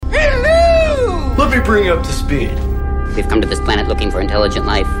Let me bring you up to speed. We've come to this planet looking for intelligent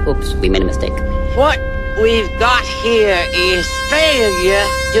life. Oops, we made a mistake. What we've got here is failure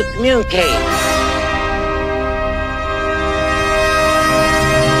to communicate.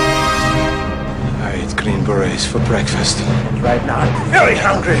 I ate green berets for breakfast. Right now, I'm very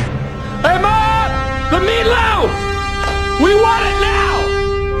hungry. Hey, Mom! The meatloaf! We want it now!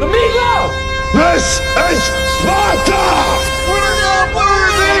 The meatloaf! This is Sparta! We're not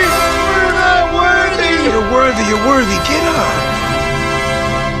worthy! We're not worthy! You're worthy, you're worthy. Get up!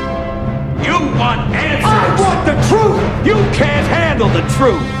 You want answers! I want the truth! You can't handle the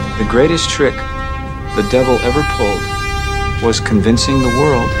truth! The greatest trick the devil ever pulled was convincing the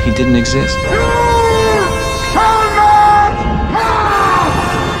world he didn't exist.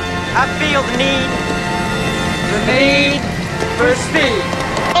 I feel the need for speed.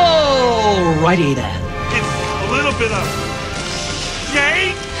 Alrighty then. It's a little bit of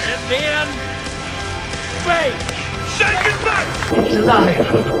yay and then fake. Shake it back! It's alive.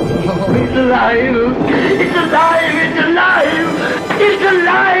 Oh, it's alive. It's alive. It's alive. It's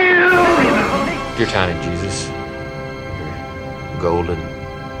alive. Your tiny Jesus. Your golden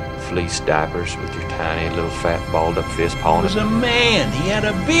fleece diapers with your tiny little fat balled up fist pawing. He was a man. He had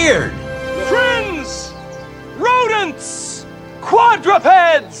a beard. Friends! Rodents!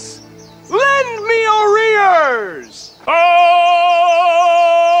 Quadrupeds! Lend me your ears!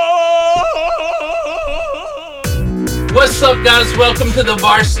 What's up, guys? Welcome to the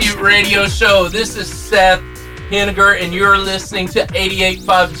Varsity Radio Show. This is Seth Henniger, and you're listening to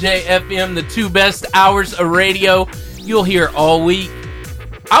 88.5 JFM, the two best hours of radio you'll hear all week.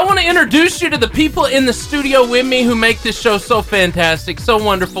 I want to introduce you to the people in the studio with me who make this show so fantastic, so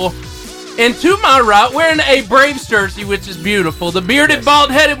wonderful. And to my right, wearing a Braves jersey, which is beautiful, the bearded,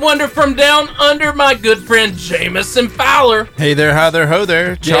 bald-headed wonder from down under, my good friend Jameson Fowler. Hey there, hi there, ho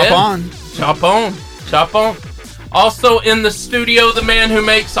there. Chop on. Chop on. Chop on. Also in the studio, the man who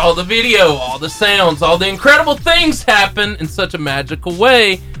makes all the video, all the sounds, all the incredible things happen in such a magical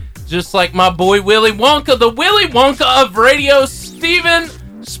way. Just like my boy Willy Wonka, the Willy Wonka of radio, Steven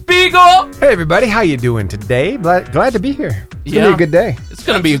Spiegel. Hey everybody, how you doing today? Glad to be here. It's gonna be a good day. It's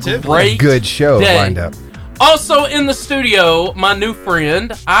gonna be a great, good show day. Lined up. Also in the studio, my new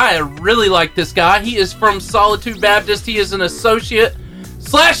friend. I really like this guy. He is from Solitude Baptist. He is an associate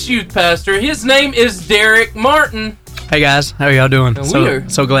 / youth pastor. His name is Derek Martin. Hey guys, how are y'all doing?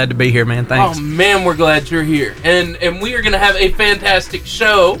 So glad to be here, man. Thanks. Oh man, we're glad you're here, and we are gonna have a fantastic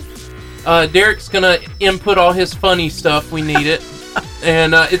show. Derek's gonna input all his funny stuff. We need it.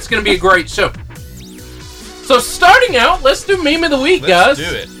 And it's going to be a great show. So starting out, let's do Meme of the Week, guys.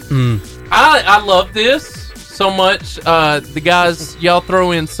 Let's do it. I love this so much. The guys, y'all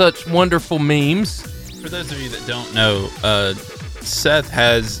throw in such wonderful memes. For those of you that don't know, Seth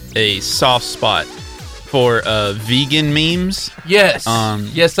has a soft spot for vegan memes. Yes.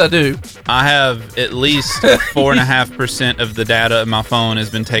 Yes, I do. I have at least 4.5% of the data of my phone has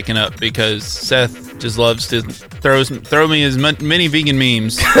been taken up because Seth just loves to throw me as many vegan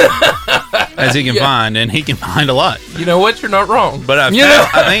memes as he can find, and he can find a lot. You know what? You're not wrong. But I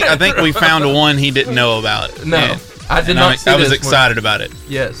think we found one he didn't know about. No, I did not. I was excited about it.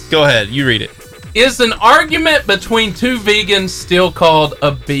 Yes. Go ahead, you read it. Is an argument between two vegans still called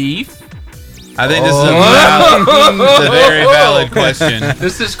a beef? I think this is a very valid question.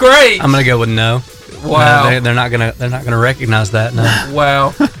 This is great. I'm gonna go with no. Wow. No, they're not gonna recognize that. No.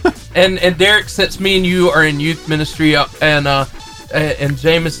 Wow. And Derek, since me and you are in youth ministry, and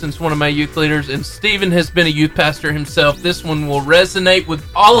Jameson's one of my youth leaders, and Steven has been a youth pastor himself, this one will resonate with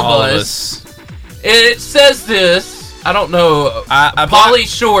all of us. It says this. I don't know. Pauly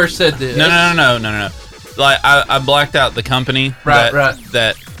Shore said this. No. Like I blacked out the company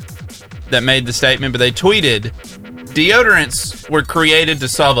that made the statement, but they tweeted, deodorants were created to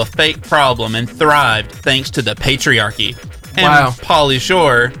solve a fake problem and thrived thanks to the patriarchy. And wow. Pauly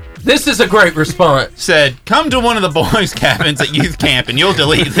Shore, this is a great response, said, come to one of the boys' cabins at youth camp and you'll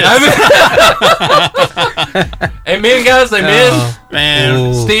delete this. Amen, guys. Amen.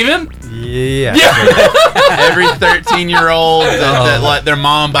 Man. Steven? Yeah. Every 13-year-old that like their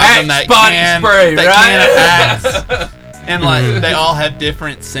mom buys them that body can, spray, that can of Axe. And like they all have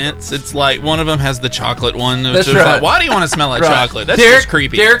different scents. It's like one of them has the chocolate one. That's right. right. Like, why do you want to smell like chocolate? That's Derek, just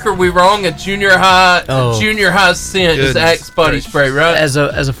creepy. Derek, are we wrong? A junior high scent is Axe body spray, right? As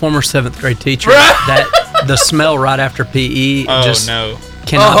a former 7th grade teacher, right? that the smell right after PE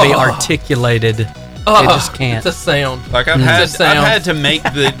cannot be articulated. It just can't. It's a sound. Like I've had to make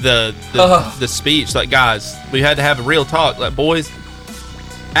the speech. Like, guys, we had to have a real talk. Like, boys,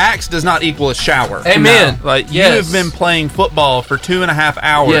 Axe does not equal a shower. Amen. No. Like, you have been playing football for 2.5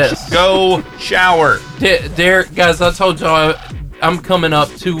 hours. Yes. Go shower. Derek, guys, I told y'all I'm coming up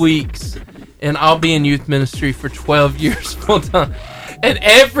 2 weeks, and I'll be in youth ministry for 12 years full time. And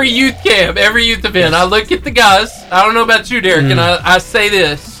every youth camp, every youth event, I look at the guys. I don't know about you, Derek, and I say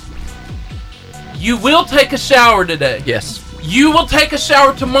this. You will take a shower today. Yes. You will take a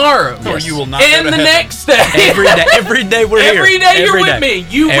shower tomorrow. Or you will not. And the next day. Every day we're here. Every day you're with me.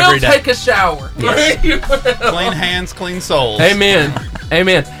 You will take a shower. Yes. Clean hands, clean souls. Amen.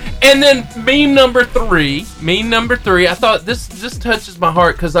 Amen. And then meme number three. I thought this touches my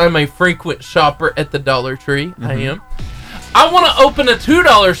heart because I'm a frequent shopper at the Dollar Tree. Mm-hmm. I am. I want to open a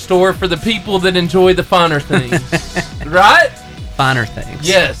 $2 store for the people that enjoy the finer things. Right? Finer things.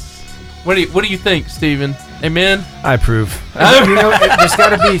 Yes. What do you think, Steven? Amen? I approve. There's got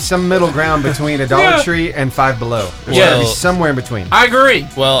to be some middle ground between a Dollar Tree and Five Below. There's got to be somewhere in between. I agree.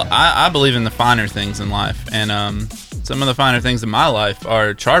 Well, I believe in the finer things in life, and some of the finer things in my life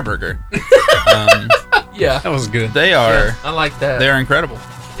are Charburger. Yeah, that was good. They are. Yeah, I like that. They're incredible.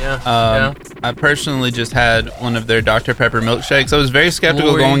 Yeah. I personally just had one of their Dr. Pepper milkshakes. I was very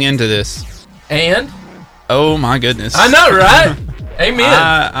skeptical going into this. And? Oh my goodness. I know, right? Amen.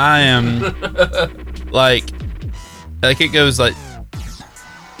 I am like it goes like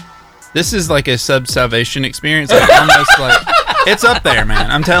this is like a sub-salvation experience. Like, almost like it's up there, man.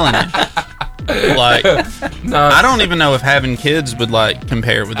 I'm telling you. Like, I don't even know if having kids would like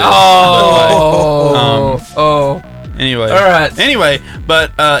compare with this. Anyway. All right. Anyway,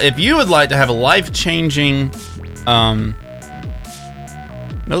 but if you would like to have a life-changing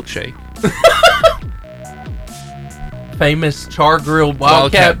milkshake. Famous char-grilled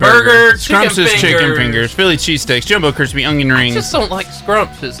Wildcat Burger, Scrumptious chicken fingers, Philly cheesesteaks, jumbo crispy onion rings. I just don't like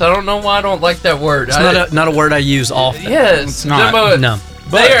scrumptious. I don't know why I don't like that word. It's not a word I use often. Yes. It's not. No.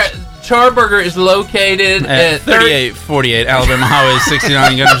 Charburger is located at 3848 Alabama Highway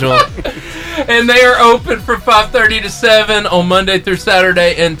 69 in Gunnersville. And they are open from 5:30 to 7 on Monday through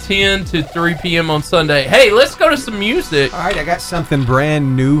Saturday and 10 to 3 p.m. on Sunday. Hey, let's go to some music. All right, I got something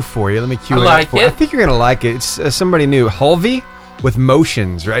brand new for you. Let me cue it up for you. I think you're going to like it. It's somebody new. Hulvey with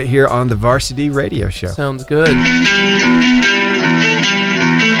Motions right here on the Varsity Radio Show. Sounds good.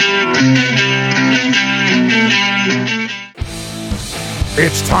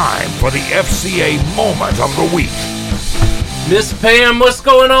 It's time for the FCA Moment of the Week. Miss Pam, what's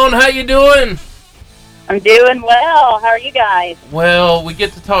going on? How you doing? I'm doing well. How are you guys? Well, we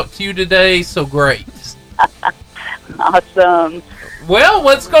get to talk to you today, so great. Awesome. Well,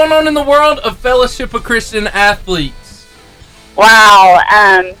 what's going on in the world of Fellowship of Christian Athletes? Wow.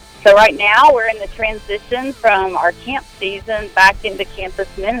 So right now we're in the transition from our camp season back into campus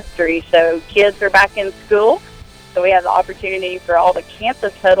ministry. So kids are back in school. So we have the opportunity for all the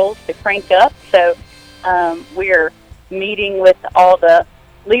campus huddles to crank up. So we're meeting with all the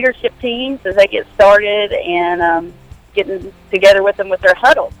leadership teams as they get started and getting together with them with their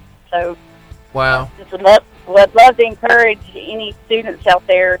huddle. So wow. Just would love to encourage any students out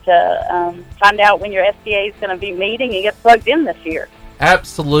there to find out when your FCA is going to be meeting and get plugged in this year.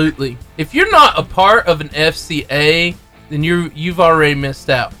 Absolutely. If you're not a part of an FCA, then you've already missed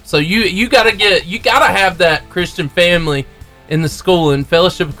out. So you gotta have that Christian family in the school and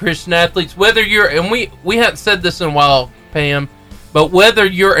Fellowship of Christian Athletes. Whether you're, and we haven't said this in a while, Pam, but whether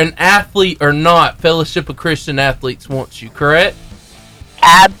you're an athlete or not, Fellowship of Christian Athletes wants you. Correct?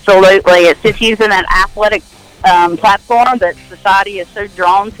 Absolutely. It's just using an athletic platform that society is so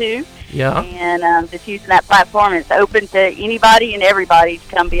drawn to. Yeah. And just using that platform, it's open to anybody and everybody to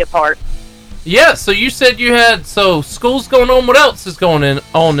come be a part. Yeah, so you said you had, school's going on. What else is going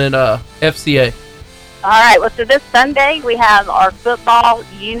on in FCA? All right, well, so this Sunday we have our football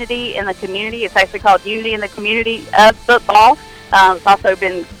Unity in the Community. It's actually called Unity in the Community of Football. It's also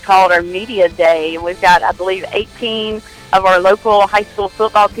been called our Media Day. We've got, I believe, 18 of our local high school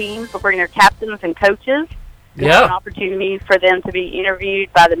football teams will bring their captains and coaches. Yeah. An opportunity for them to be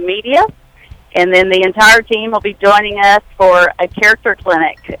interviewed by the media. And then the entire team will be joining us for a character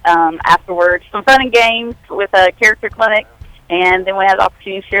clinic afterwards. Some fun and games with a character clinic. And then we have the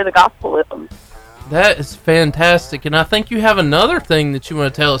opportunity to share the gospel with them. That is fantastic. And I think you have another thing that you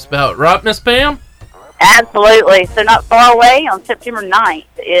want to tell us about, right, Miss Pam? Absolutely. So not far away on September 9th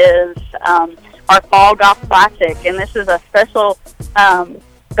is our Fall Golf Classic. And this is a special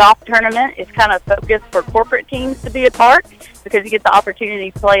golf tournament. It's kind of focused for corporate teams to be a part because you get the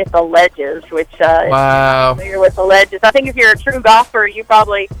opportunity to play at the Ledges, which wow. If you're familiar with the Ledges. I think if you're a true golfer, you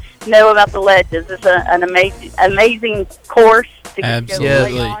probably know about the Ledges. It's an amazing course to get to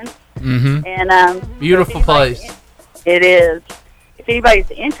play on. Mm-hmm. And beautiful place. It is. if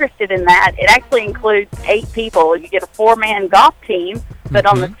anybody's interested in that, it actually includes 8 people. You get a 4-man golf team, but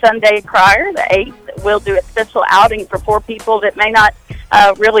on the Sunday prior, the 8th, we'll do a special outing for 4 people that may not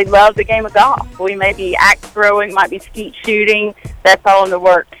really love the game of golf. We may be axe throwing, might be skeet shooting. That's all in the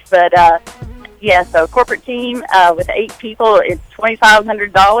works. But, so corporate team with 8 people, it's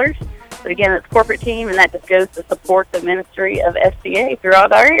 $2,500. But again, it's corporate team, and that just goes to support the ministry of SCA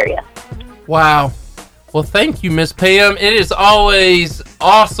throughout our area. Wow. Well, thank you, Miss Pam. It is always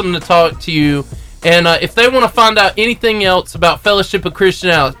awesome to talk to you. And if they want to find out anything else about Fellowship of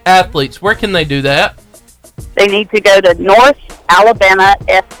Christian Athletes, where can they do that? They need to go to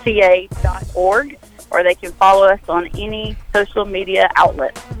northalabamafca.org, or they can follow us on any social media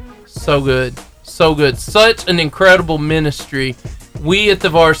outlet. So good. So good. Such an incredible ministry. We at the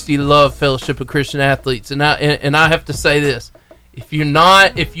Varsity love Fellowship of Christian Athletes. And I have to say this. If you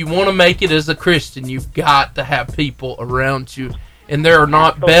want to make it as a Christian, you've got to have people around you. And there are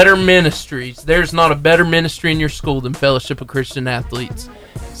not better ministries. There's not a better ministry in your school than Fellowship of Christian Athletes.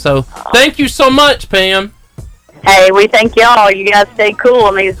 So, thank you so much, Pam. Hey, we thank y'all. You guys stay cool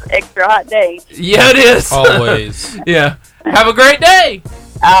on these extra hot days. Yeah, it is. Always. Yeah. Have a great day.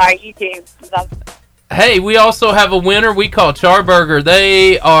 All right, you too. Hey, we also have a winner we call Charburger.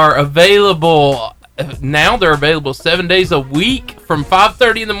 They are available... Now they're available 7 days a week from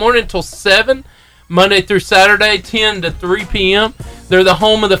 5:30 in the morning until 7, Monday through Saturday, 10 to 3 p.m. They're the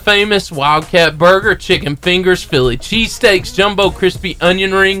home of the famous Wildcat Burger, chicken fingers, Philly cheesesteaks, jumbo crispy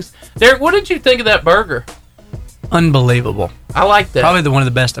onion rings. Derek, what did you think of that burger? Unbelievable. I like that. Probably one of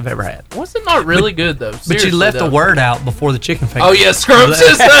the best I've ever had. Was it not really good, though? But you left the word out before the chicken fingers. Oh, yeah,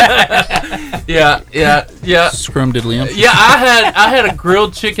 scrumptious. Yeah. Scrumdiddly. Yeah, I had a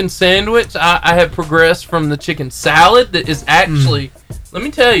grilled chicken sandwich. I had progressed from the chicken salad that is actually, let me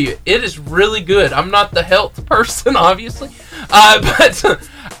tell you, it is really good. I'm not the health person, obviously, but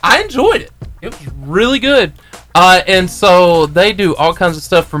I enjoyed it. It was really good. And so they do all kinds of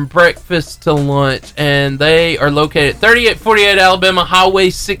stuff from breakfast to lunch, and they are located at 3848 Alabama Highway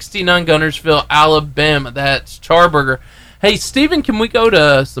 69, Gunnersville, Alabama. That's Charburger. Hey, Steven, can we go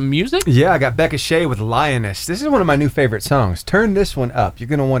to some music? Yeah, I got Becca Shea with Lioness. This is one of my new favorite songs. Turn this one up. You're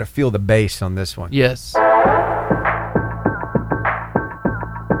going to want to feel the bass on this one. Yes.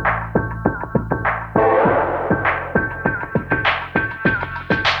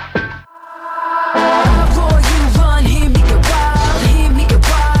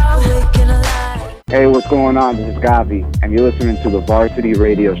 Hey, what's going on? This is Gavi, and you're listening to the Varsity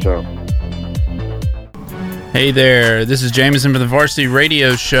Radio Show. Hey there, this is Jameson from the Varsity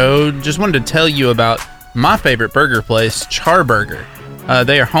Radio Show. Just wanted to tell you about my favorite burger place, Charburger.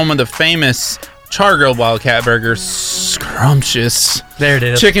 They are home of the famous Char-Grilled Wildcat Burger, scrumptious. There it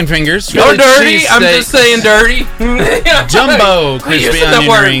is. Chicken fingers. You're dirty. I'm just saying dirty. Jumbo crispy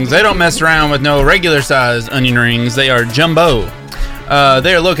onion rings. They don't mess around with no regular size onion rings. They are jumbo.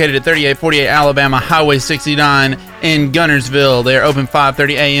 They are located at 3848 Alabama Highway 69 in Gunnersville. They are open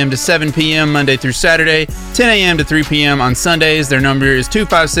 5:30 a.m. to 7 p.m. Monday through Saturday, 10 a.m. to 3 p.m. on Sundays. Their number is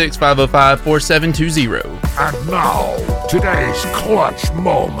 256-505-4720. And now, today's clutch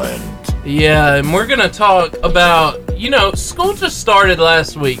moment. Yeah, and we're going to talk about, school just started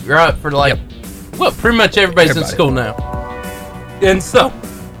last week, right? For pretty much everybody's in school now. And so,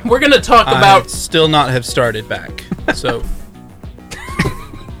 we're going to talk about... still not have started back, so...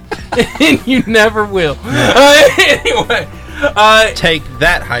 And you never will. Anyway. Take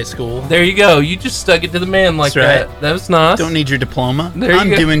that, high school. There you go. You just stuck it to the man like that. Right. That was nice. Don't need your diploma.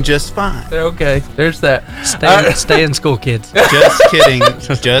 I'm doing just fine. Okay, there's that. Stay in school, kids. Just kidding.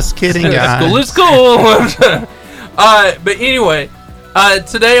 Just kidding, guys. School is school. But anyway,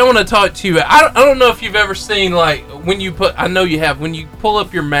 today I want to talk to you. I don't know if you've ever seen, when you I know you have, when you pull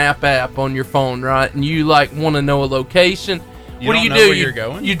up your map app on your phone, right, and you, want to know a location. What do you do? Where you're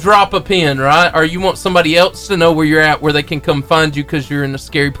going? You drop a pin, right? Or you want somebody else to know where you're at, where they can come find you because you're in a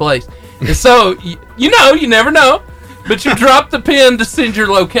scary place. And so, you never know. But you drop the pin to send your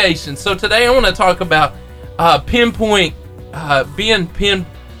location. So today I want to talk about pinpoint, being pin...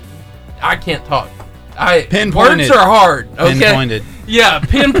 I can't talk. Words are hard, okay? Pinpointed. Yeah,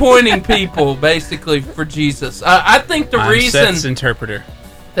 pinpointing people, basically, for Jesus. I think the reason... Seth's interpreter.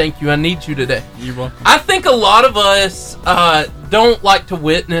 Thank you. I need you today. You're welcome. I think a lot of us don't like to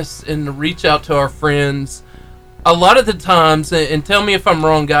witness and to reach out to our friends a lot of the times, and tell me if I'm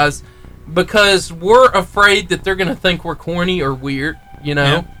wrong, guys, because we're afraid that they're going to think we're corny or weird,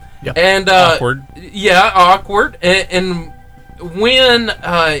 Yeah. And awkward. Yeah, awkward. And when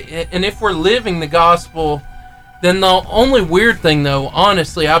and if we're living the gospel, then the only weird thing, though,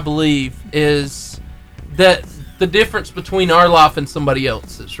 honestly, I believe, is that the difference between our life and somebody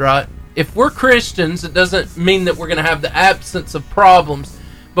else's, right? If we're Christians, it doesn't mean that we're going to have the absence of problems.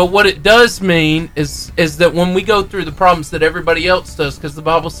 But what it does mean is that when we go through the problems that everybody else does, because the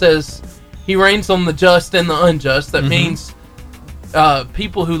Bible says he reigns on the just and the unjust, that means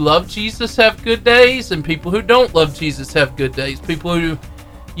people who love Jesus have good days, and people who don't love Jesus have good days. People who,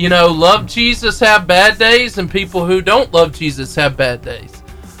 love Jesus have bad days, and people who don't love Jesus have bad days.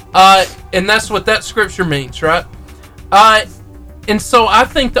 And that's what that scripture means, right? And so I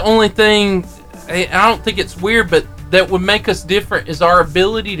think the only thing, I don't think it's weird, but that would make us different is our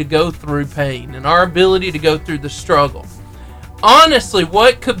ability to go through pain and our ability to go through the struggle. Honestly,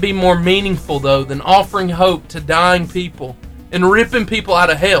 what could be more meaningful, though, than offering hope to dying people and ripping people out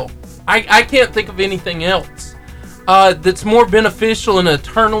of hell? I can't think of anything else that's more beneficial and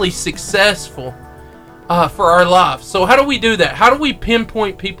eternally successful for our lives. So how do we do that? How do we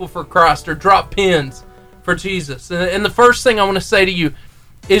pinpoint people for Christ or drop pins for Jesus? And the first thing I want to say to you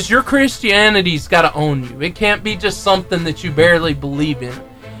is your Christianity's got to own you. It can't be just something that you barely believe in.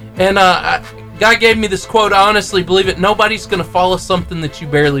 And God gave me this quote. I honestly believe it. Nobody's going to follow something that you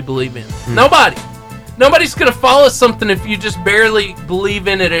barely believe in. Nobody. Nobody's going to follow something if you just barely believe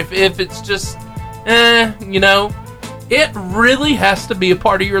in it. If it's just, it really has to be a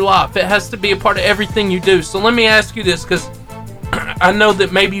part of your life. It has to be a part of everything you do. So let me ask you this, because I know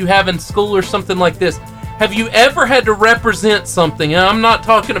that maybe you have in school or something like this. Have you ever had to represent something, and I'm not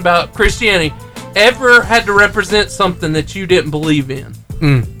talking about Christianity, ever had to represent something that you didn't believe in?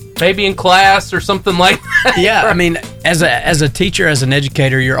 Maybe in class or something like that? Yeah, I mean, as a teacher, as an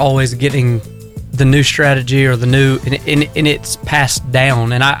educator, you're always getting the new strategy or the new, and it's passed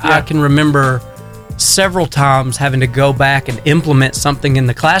down. And I can remember several times having to go back and implement something in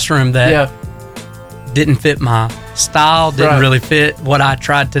the classroom that didn't fit my style, didn't really fit what I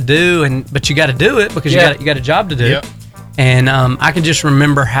tried to do, but you got to do it because you got a job to do. And I can just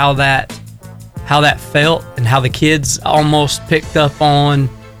remember how that felt and how the kids almost picked up on.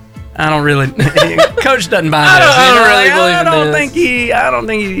 I don't really. Coach doesn't buy this. I don't think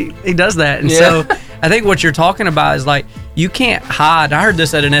he does that. And so I think what you're talking about is like you can't hide. I heard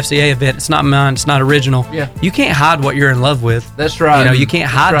this at an FCA event. It's not mine. It's not original. Yeah. You can't hide what you're in love with. That's right. You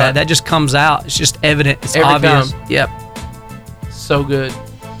can't hide that. That just comes out. It's just evident. It's every obvious. Time. Yep. So good,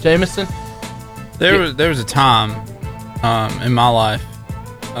 Jameson. There was a time in my life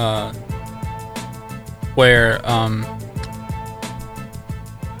where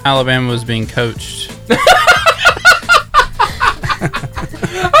Alabama was being coached.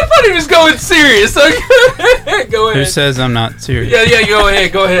 I thought he was going serious. Okay. Go ahead. Who says I'm not serious? Yeah,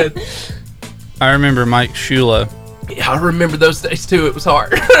 go ahead. I remember Mike Shula. Yeah, I remember those days too. It was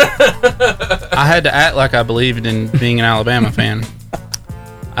hard. I had to act like I believed in being an Alabama fan.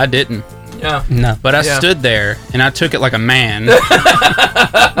 I didn't. Yeah. No. But I stood there and I took it like a man.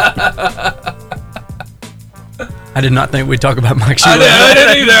 I did not think we'd talk about Mike Shula. I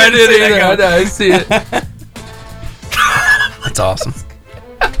didn't either. I see it. That's awesome.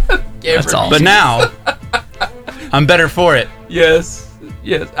 That's awesome. But now, I'm better for it. Yes.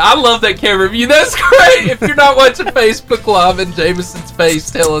 I love that camera view. That's great. If you're not watching Facebook Live and Jameson's face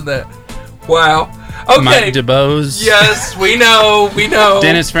telling that. Wow. Okay. Mike DeBose. Yes, we know.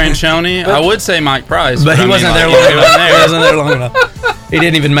 Dennis Franchione. I would say Mike Price. But he wasn't there long enough. He wasn't there long enough. He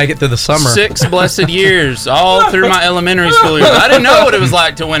didn't even make it through the summer. 6 blessed years, all through my elementary school years. I didn't know what it was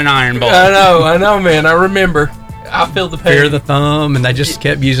like to win an Iron Bowl. I know, man. I remember. I feel the pain. Fear of the thumb, and they just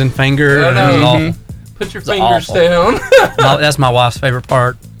kept using finger. I know. Put your fingers down. That's my wife's favorite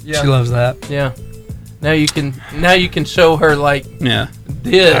part. Yeah. She loves that. Yeah. Now you can show her like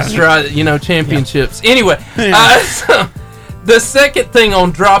this, right? Championships. Yeah. Anyway, so the second thing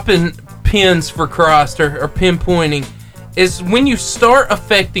on dropping pins for Christ or pinpointing is when you start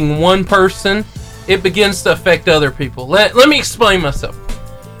affecting one person, it begins to affect other people. Let me explain myself.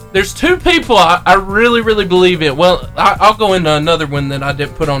 There's 2 people I really, really believe in. Well, I'll go into another one that I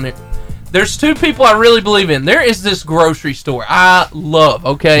didn't put on there. There's 2 people I really believe in. There is this grocery store I love,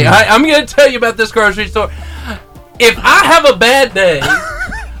 okay? I'm going to tell you about this grocery store. If I have a bad day,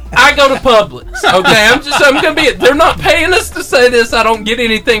 I go to Publix, okay? I'm going to be it. They're not paying us to say this. I don't get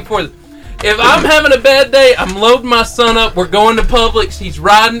anything for it. If I'm having a bad day, I'm loading my son up. We're going to Publix. He's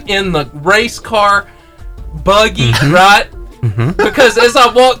riding in the race car buggy, right? Because as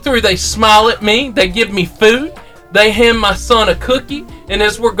I walk through, they smile at me. They give me food. They hand my son a cookie. And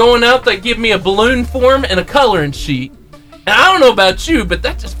as we're going out, they give me a balloon form and a coloring sheet. And I don't know about you, but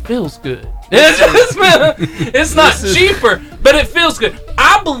that just feels good. It's not cheaper, but it feels good.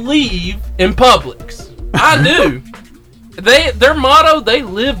 I believe in Publix. I do. their motto, they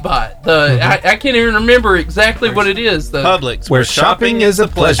live by it. I can't even remember exactly what it is. Publix, where shopping is a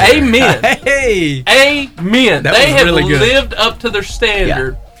pleasure. Amen. Hey, amen. That They was have really good. lived up to their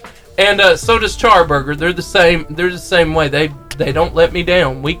standard, and so does Charburger. They're the same. They're the same way. They don't let me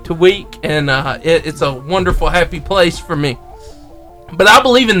down week to week, and it's a wonderful, happy place for me. But I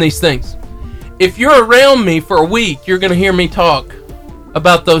believe in these things. If you're around me for a week, you're going to hear me talk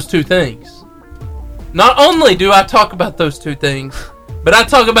about those two things. Not only do I talk about those two things, but I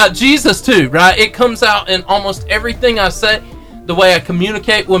talk about Jesus too, right? It comes out in almost everything I say. The way I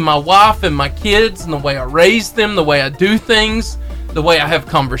communicate with my wife and my kids, and the way I raise them, the way I do things, the way I have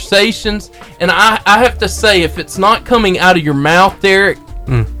conversations. And I have to say, if it's not coming out of your mouth, Derek,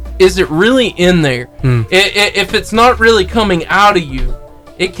 is it really in there? If it's not really coming out of you,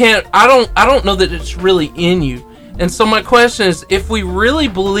 it can't. I don't know that it's really in you. And so my question is, if we really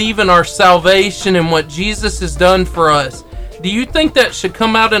believe in our salvation and what Jesus has done for us, do you think that should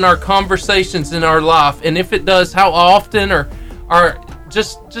come out in our conversations in our life? And if it does, how often? Or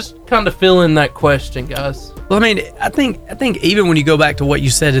just kind of fill in that question, guys. Well, I mean, I think even when you go back to what you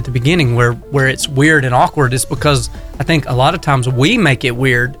said at the beginning, where it's weird and awkward, it's because I think a lot of times we make it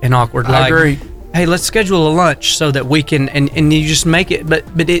weird and awkward. I agree. Hey, let's schedule a lunch so that we can, and you just make it, but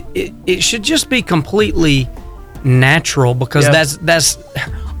it should just be completely natural, because that's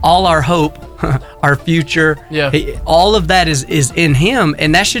all our hope, our future. All of that is in Him,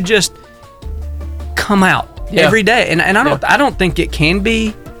 and that should just come out every day. And I don't think it can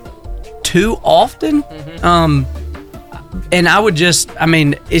be too often. And I would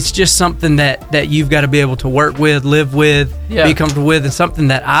it's just something that you've got to be able to work with, live with, be comfortable with. And something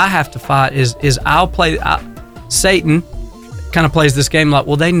that I have to fight is Satan kind of plays this game like,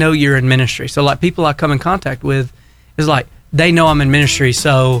 well, they know you're in ministry. So like people I come in contact with is like, they know I'm in ministry,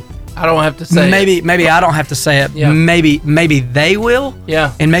 so I don't have to say it. Maybe I don't have to say it. Maybe they will.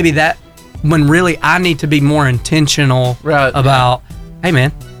 And maybe that, when really I need to be more intentional about, hey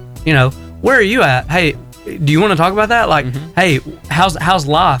man, where are you at? Hey, do you want to talk about that? Like, hey, how's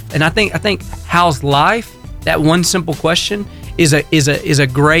life? And I think how's life? That one simple question is a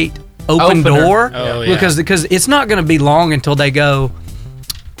great open door, because it's not going to be long until they go,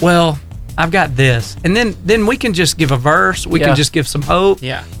 well, I've got this, and then we can just give a verse. We can just give some hope.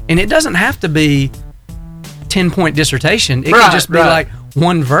 And it doesn't have to be 10-point dissertation. It can just be like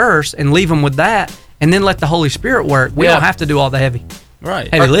one verse and leave them with that, and then let the Holy Spirit work. We don't have to do all the heavy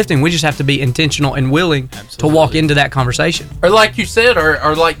lifting. We just have to be intentional and willing to walk into that conversation. Or like you said,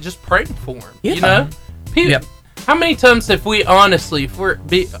 or like just praying for them. How many times have we honestly,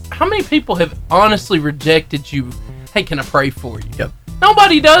 how many people have honestly rejected you? Hey, can I pray for you?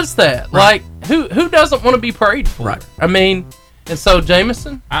 Nobody does that. Like, who doesn't want to be prayed for? I mean, and so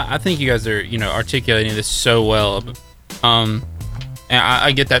Jameson, I think you guys are articulating this so well. And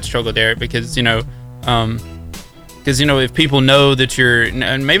I get that struggle, Derek, because if people know that you're,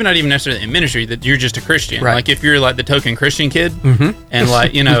 and maybe not even necessarily in ministry, that you're just a Christian. Like if you're like the token Christian kid, and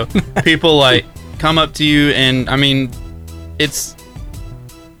like people like come up to you, and I mean,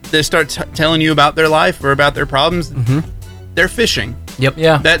 they start telling you about their life or about their problems. They're fishing.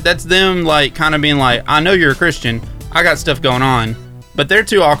 That's them like kind of being like, I know you're a Christian, I got stuff going on, but they're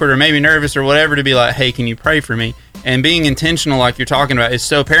too awkward or maybe nervous or whatever to be like, hey, can you pray for me? And being intentional, like you're talking about, is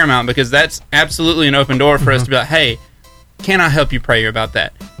so paramount, because that's absolutely an open door for us to be like, hey, can I help you pray about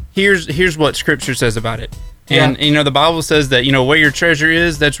that? Here's what Scripture says about it. And the Bible says that where your treasure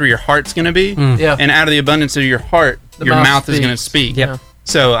is, that's where your heart's going to be. And out of the abundance of your heart, your mouth is going to speak.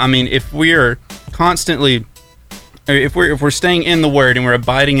 So I mean, if we're constantly, if we're staying in the Word and we're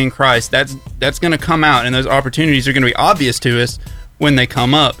abiding in Christ, that's going to come out, and those opportunities are going to be obvious to us when they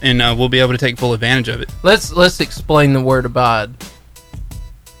come up, and we'll be able to take full advantage of it. Let's explain the word abide.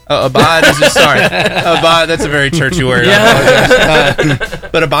 Abide is just, sorry. Abide, that's a very churchy word.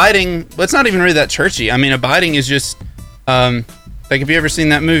 But abiding, well, it's not even really that churchy. I mean, abiding is just, like, have you ever seen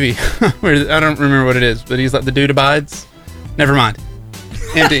that movie? Where I don't remember what it is, but he's like, the dude abides? Never mind.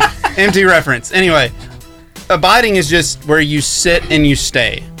 Empty reference. Anyway, abiding is just where you sit and you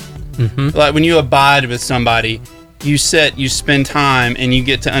stay. Like when you abide with somebody, you sit, you spend time, and you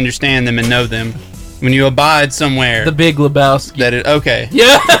get to understand them and know them. When you abide somewhere, The Big Lebowski. Okay.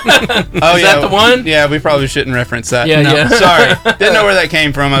 Yeah. Is that the one? Yeah, we probably shouldn't reference that. Yeah. Sorry, didn't know where that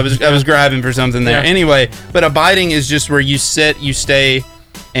came from. I was grabbing for something there. Anyway, but abiding is just where you sit, you stay,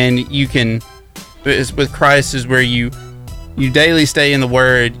 and you can. With Christ is where you daily stay in the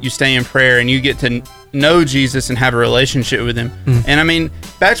Word, you stay in prayer, and you get to know Jesus and have a relationship with Him. And I mean,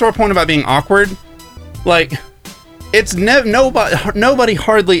 back to our point about being awkward, like. It's nobody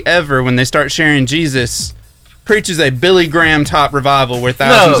hardly ever, when they start sharing Jesus, preaches a Billy Graham top revival where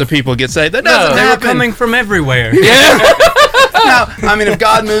thousands of people get saved. That doesn't They happen. were coming from everywhere. Yeah. Now, I mean, if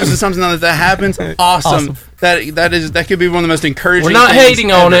God moves to something like that happens, awesome. That could be one of the most encouraging. We're not things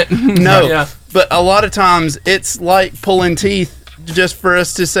hating ever. on it. No, Yeah. but a lot of times it's like pulling teeth just for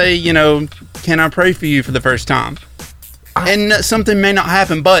us to say, can I pray for you for the first time? And something may not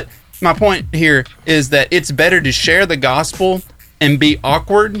happen, but my point here is that it's better to share the gospel and be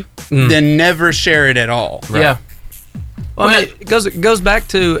awkward than never share it at all. Right. Yeah. Well, I mean, it goes back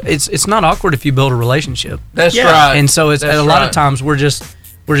to it's not awkward if you build a relationship. That's right. And so it's a lot of times we're just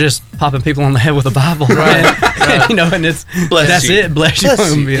popping people on the head with a Bible, right? And it's bless you. it. Bless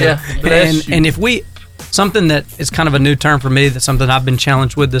you. Yeah. Bless you. And if we something that is kind of a new term for me, that's something I've been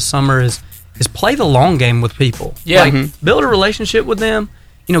challenged with this summer is play the long game with people. Yeah. Like build a relationship with them.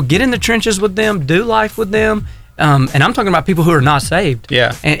 Get in the trenches with them. Do life with them. And I'm talking about people who are not saved.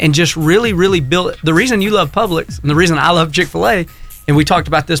 Yeah. And just really, really build. The reason you love Publix and the reason I love Chick-fil-A, and we talked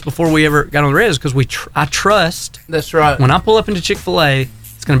about this before we ever got on the radio, is because I trust. That's right. When I pull up into Chick-fil-A,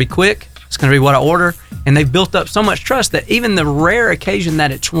 it's going to be quick. It's going to be what I order. And they've built up so much trust that even the rare occasion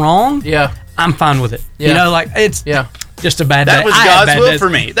that it's wrong, I'm fine with it. Yeah. It's just a bad day. That was God's will for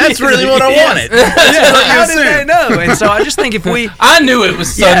me. That's really what I wanted. How did they know? And so I just think if we... I knew it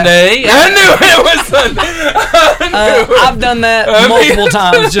was Sunday. I knew it was Sunday. I've done that multiple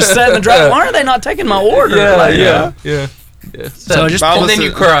times. Just sat in the drive. Why are they not taking my order? Yeah. So just and then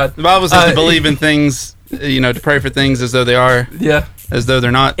you cried. The Bible says to believe in things, to pray for things as though they are. Yeah. As though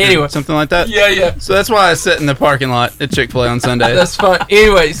they're not. Anyway. Something like that. Yeah. So that's why I sit in the parking lot at Chick-fil-A on Sunday. That's fine.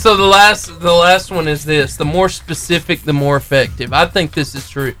 Anyway, so the last one is this: the more specific, the more effective. I think this is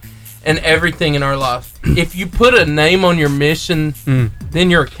true in everything in our life. If you put a name on your mission, then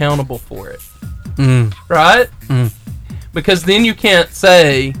you're accountable for it. Right? Because then you can't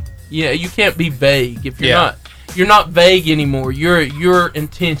say, you can't be vague if you're not vague anymore. You're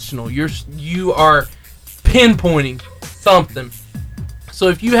intentional. You are pinpointing something. So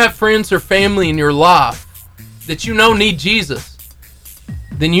if you have friends or family in your life that need Jesus,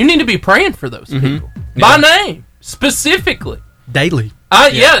 then you need to be praying for those people by name, specifically. Daily.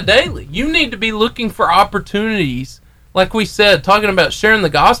 Daily. You need to be looking for opportunities, like we said, talking about sharing the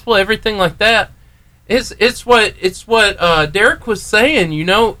gospel, everything like that. It's what Derek was saying.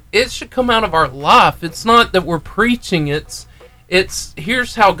 It should come out of our life. It's not that we're preaching. It's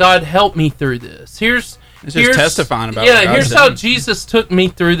here's how God helped me through this. Here's testifying about. Here's how Jesus took me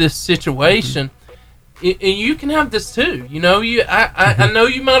through this situation. And you can have this too. I know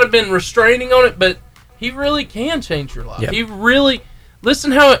you might have been restraining on it, but He really can change your life. Yep. He really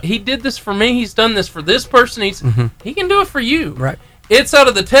listen how He did this for me. He's done this for this person. He can do it for you. Right. It's out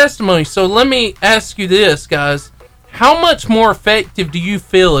of the testimony. So let me ask you this, guys: how much more effective do you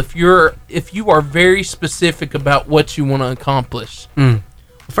feel if you are very specific about what you want to accomplish?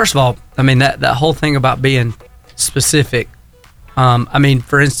 First of all, I mean that whole thing about being specific.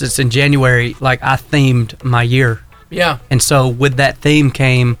 For instance, in January, like I themed my year. Yeah. And so with that theme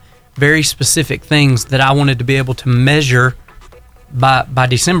came very specific things that I wanted to be able to measure by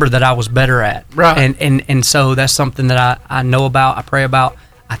December that I was better at. Right. And so that's something that I know about, I pray about,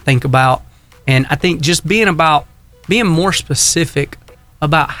 I think about. And I think just being more specific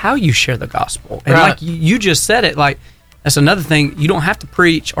about how you share the gospel. And like you just said it, like that's another thing. You don't have to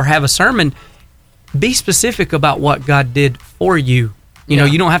preach or have a sermon. Be specific about what God did for you. You know,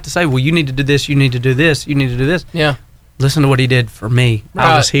 you don't have to say, well, you need to do this, you need to do this, you need to do this. Yeah. Listen to what He did for me.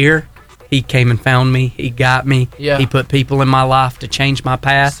 I was here. He came and found me. He got me. Yeah. He put people in my life to change my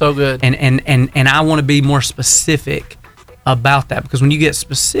path. So good. And I want to be more specific about that, because when you get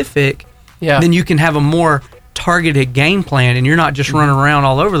specific, then you can have a more targeted game plan, and you're not just running around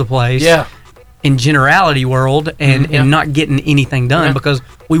all over the place. Yeah. In generality world and not getting anything done because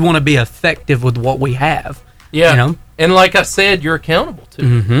we want to be effective with what we have. Yeah. And like I said, you're accountable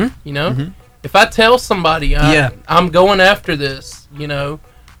to it. If I tell somebody I'm going after this,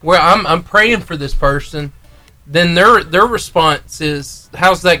 where I'm praying for this person, then their response is,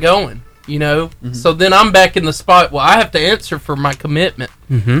 how's that going? So then I'm back in the spot. Well, I have to answer for my commitment.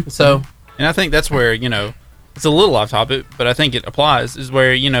 So, and I think that's where, it's a little off topic, but I think it applies, is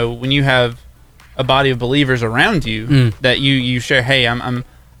where, when you have a body of believers around you that you share, hey,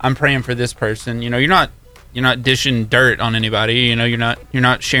 I'm praying for this person. You're not dishing dirt on anybody. You're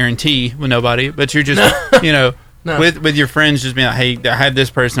not sharing tea with nobody, but you're just with your friends, just being like, hey, I have this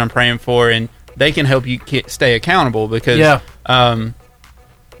person I'm praying for, and they can help you stay accountable. Because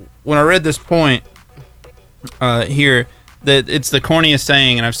when I read this point here, that it's the corniest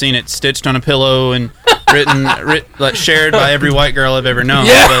saying, and I've seen it stitched on a pillow and like shared by every white girl I've ever known.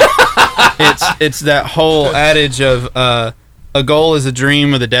 Yeah. But it's that whole adage of a goal is a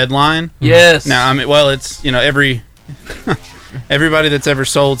dream with a deadline. Yes. Now, I mean, well, it's, everybody that's ever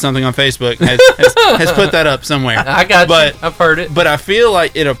sold something on Facebook has put that up somewhere. I got you. I've heard it. But I feel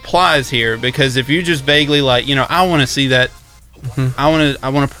like it applies here because if you just vaguely like, I want to see that, I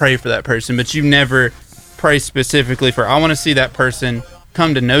want to pray for that person, but you never pray specifically for, I want to see that person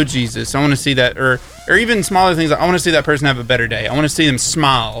come to know Jesus. I want to see that, or even smaller things. Like, I want to see that person have a better day. I want to see them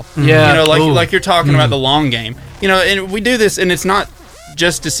smile. Yeah. Like you're talking about the long game. And we do this, and it's not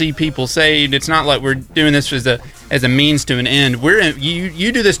just to see people saved. It's not like we're doing this as a means to an end.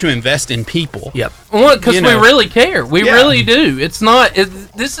 You do this to invest in people. Yep. Well, because we really care. We really do. It's not.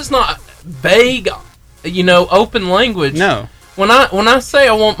 This is not vague. Open language. No. When I say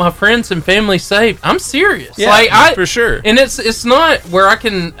I want my friends and family saved, I'm serious. Yeah, for sure. And it's not where I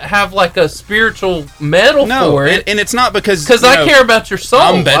can have like a spiritual medal for it. And it's not because I care about your soul.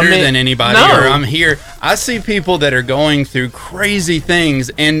 I'm better than anybody, or I'm here. I see people that are going through crazy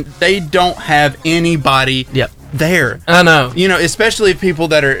things, and they don't have anybody there. I know. Especially people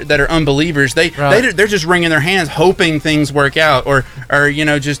that are unbelievers. They're just wringing their hands, hoping things work out, or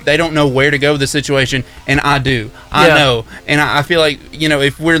just they don't know where to go with the situation. And I do. I know. And I feel like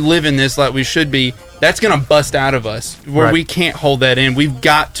if we're living this like we should be, that's gonna bust out of us where we can't hold that in. We've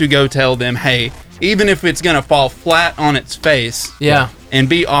got to go tell them, hey, even if it's gonna fall flat on its face, and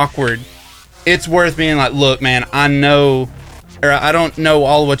be awkward, it's worth being like, look, man, I know. Or I don't know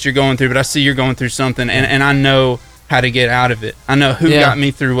all of what you're going through, but I see you're going through something, and I know how to get out of it. I know who got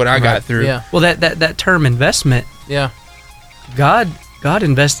me through what I got through. Yeah. Well, that term investment. Yeah. God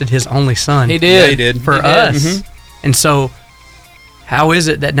invested His only Son. He did. Yeah, he did for us. And so, how is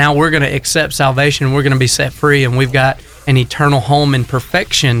it that now we're going to accept salvation? We're going to be set free, and we've got an eternal home in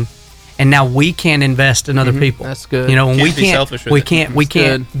perfection. And now we can invest in other people. That's good. When we can't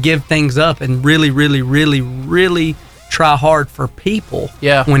good. give things up and really, really, really, really try hard for people.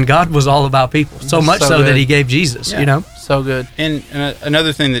 Yeah. When God was all about people, so much so that He gave Jesus. So good. And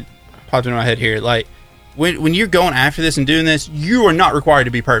another thing that popped into my head here, like when you're going after this and doing this, you are not required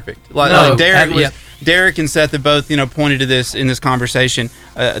to be perfect. Like Derek and Seth have both pointed to this in this conversation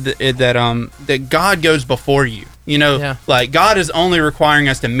that God goes before you. Like God is only requiring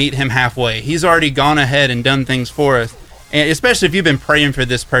us to meet Him halfway. He's already gone ahead and done things for us, and especially if you've been praying for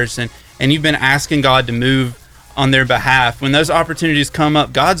this person and you've been asking God to move on their behalf. When those opportunities come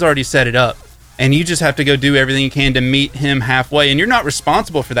up, God's already set it up, and you just have to go do everything you can to meet Him halfway. And you're not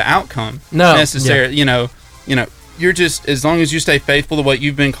responsible for the outcome necessarily. You're just, as long as you stay faithful to what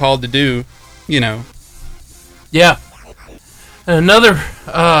you've been called to do. Yeah. Another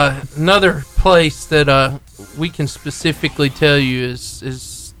place that we can specifically tell you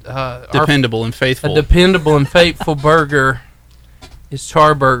is dependable and faithful. A dependable and faithful burger is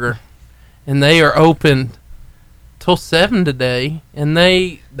Charburger, and they are open till 7 today, and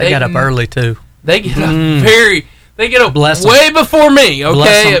they got up early too. They get up way before me.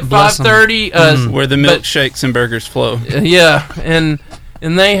 Okay, at 5:30. Where the milkshakes and burgers flow. Yeah, and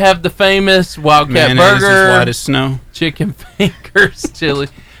they have the famous Wildcat Mayonnaise Burger, is white as snow, chicken fingers, chili,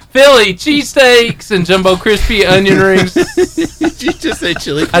 Philly cheesesteaks, and jumbo crispy onion rings. Did you just say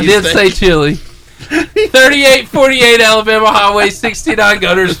chili? I did say chili. 3848 Alabama Highway 69,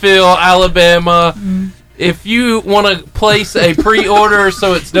 Guntersville, Alabama. If you want to place a pre-order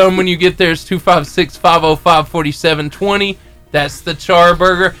so it's done when you get there, it's 256-505-4720. That's the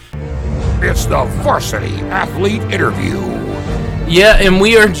Charburger. It's the Varsity Athlete Interview. Yeah, and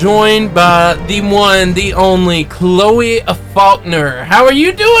we are joined by the one, the only, Chloe Faulkner. How are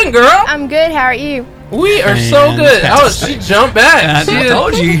you doing, girl? I'm good. How are you? We are so good. Oh, she jumped back. I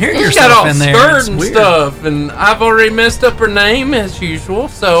told you, hear yourself she got all in there. scared and stuff, and I've already messed up her name as usual,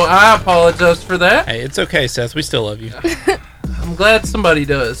 so I apologize for that. Hey, it's okay, Seth. We still love you. I'm glad somebody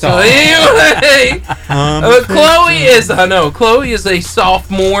does. So anyway, Chloe is a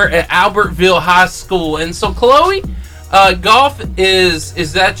sophomore at Albertville High School, and so Chloe, golf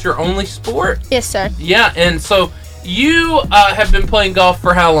is that your only sport? Yes, sir. Yeah, and so you have been playing golf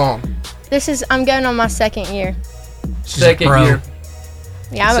for how long? I'm going on my second year. Second year.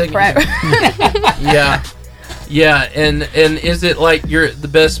 Yeah, I'm a pro. Yeah, and is it like the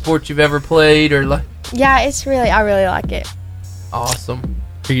best sport you've ever played, or like? Yeah, I really like it. Awesome.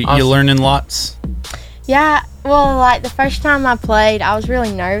 You learning lots? Yeah, well, like the first time I played, I was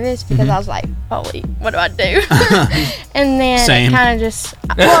really nervous because I was like, holy, what do I do? And then it kind of just,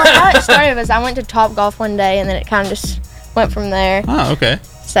 how it started was I went to Top Golf one day, and then it kind of just went from there. Oh, okay.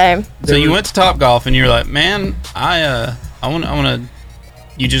 So you went to Top Golf, and you were like, man, I want to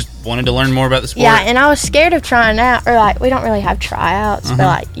you just wanted to learn more about the sport? Yeah, and I was scared of trying out, or like we don't really have tryouts, but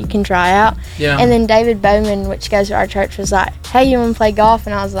like you can try out. Yeah. And then David Bowman, which goes to our church, was like, "Hey, you want to play golf?"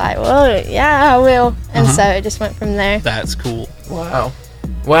 And I was like, "Well, yeah, I will." And so it just went from there. That's cool. Wow.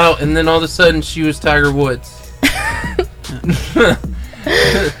 Wow, and then all of a sudden she was Tiger Woods.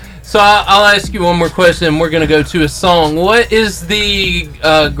 So I'll ask you one more question, and we're going to go to a song. What is the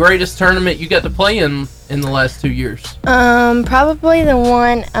greatest tournament you got to play in the last 2 years? Probably the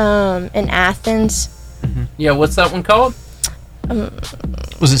one in Athens. Yeah, what's that one called?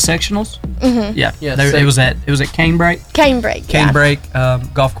 Was it sectionals? Yeah. Yeah, It was at Canebrake.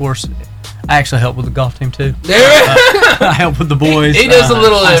 Canebrake, golf course. I actually helped with the golf team too. There. I help with the boys. He does a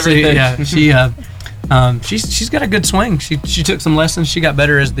little of everything. She's got a good swing. She took some lessons. She got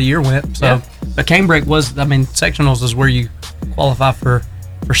better as the year went. So, but Canebrake was, sectionals is where you qualify for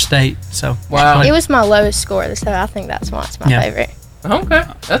state. So wow, it was my lowest score, so I think that's why it's my favorite. Okay,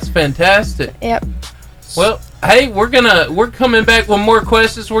 that's fantastic. Yep. Well, hey, we're coming back with more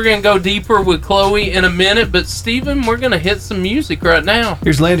questions. We're gonna go deeper with Chloe in a minute, but Steven, we're gonna hit some music right now.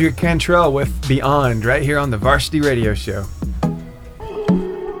 Here's Landry Cantrell with Beyond right here on the Varsity Radio Show.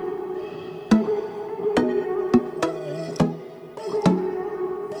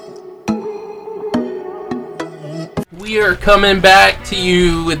 We are coming back to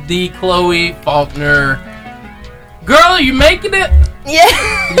you with D. Chloe Faulkner. Girl, are you making it? Yeah.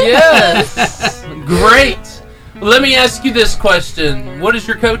 Yes. Great. Let me ask you this question. What is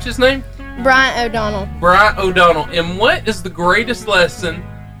your coach's name? Brian O'Donnell. Brian O'Donnell. And what is the greatest lesson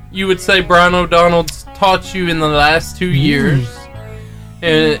you would say Brian O'Donnell's taught you in the last 2 years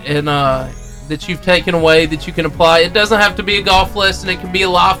and that you've taken away that you can apply? It doesn't have to be a golf lesson. It can be a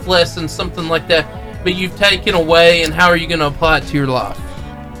life lesson, something like that. But you've taken away, and how are you going to apply it to your life?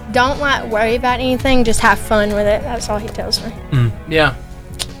 Don't worry about anything. Just have fun with it. That's all he tells me. Yeah.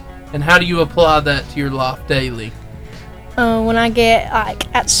 And how do you apply that to your life daily? When I get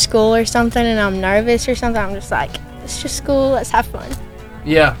at school or something and I'm nervous or something, I'm just like, it's just school. Let's have fun.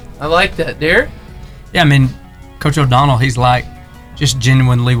 Yeah, I like that. Derek? Yeah, Coach O'Donnell, he's just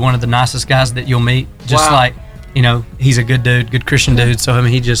genuinely one of the nicest guys that you'll meet. Just he's a good dude, good Christian dude. So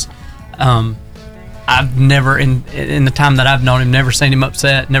he just, I've never in the time that I've known him, never seen him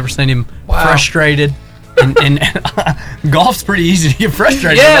upset, never seen him frustrated. And golf's pretty easy to get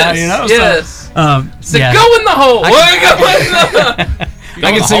frustrated about, Yes. So go in the hole. I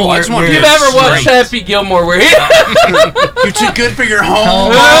can see where you've ever watched Happy Gilmore where you're too good for your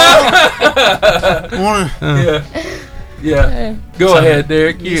home. Yeah. Go ahead,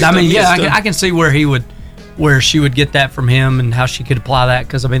 Derek. I can see where she would get that from him and how she could apply that,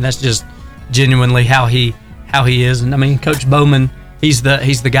 because that's just genuinely how he is. And Coach Bowman, he's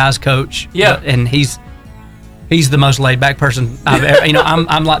the guy's coach. Yeah. And he's the most laid back person I've ever.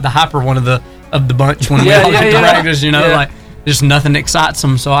 I'm like the hyper one of the bunch when we all get to practice. Just nothing excites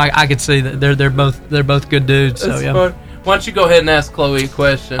them. So I could see that they're both good dudes. That's so yeah. Fun. Why don't you go ahead and ask Chloe a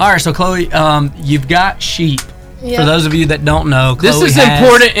question? All right, so Chloe, you've got sheep. Yeah. For those of you that don't know, Chloe this is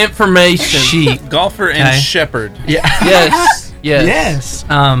important information. Sheep, golfer, and shepherd. Yeah. Yes.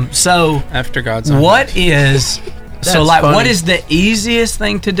 So after God's own what is funny. what is the easiest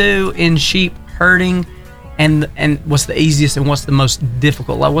thing to do in sheep herding, and what's the easiest and what's the most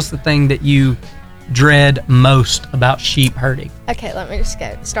difficult? What's the thing that you dread most about sheep herding? Okay, let me just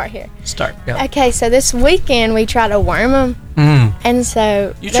start here. Go. Okay, so this weekend we tried to worm them, and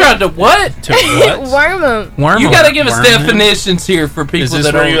so you tried to what? To what? Worm them. You got to give us definitions here for people. Is this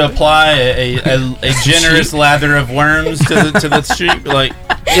that where you apply a generous lather of worms to the sheep?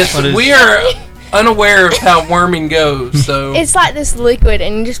 Yes, we are unaware of how worming goes. So it's like this liquid,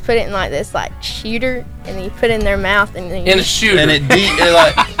 and you just put it in this shooter, and then you put it in their mouth, and then in a shooter, and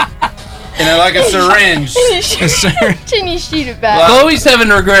like a syringe. And you shoot it back. Chloe's having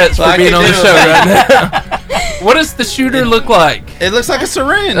regrets for being on the show right now. What does the shooter look like? It looks like a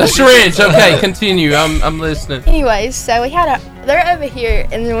syringe. A syringe. Okay, continue. I'm listening. Anyways, so they're over here,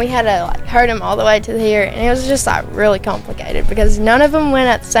 and then we had to herd them all the way to here, and it was just really complicated because none of them went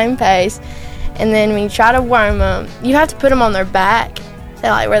at the same pace. And then when you try to worm them, you have to put them on their back,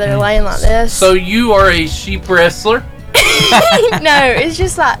 so where they're laying like this. So you are a sheep wrestler? No, it's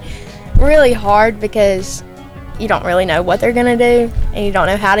just really hard because you don't really know what they're gonna do, and you don't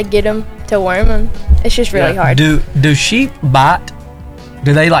know how to get them to worm them. It's just really hard. Do sheep bite?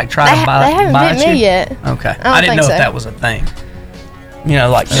 Do they try to bite? They haven't bit me yet. Okay, I didn't know if that was a thing.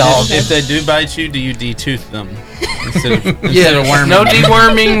 Dogs. If they do bite you, do you detooth them instead of worming? No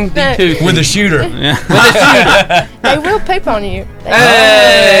deworming, detooth with a shooter. Yeah. They will poop on you.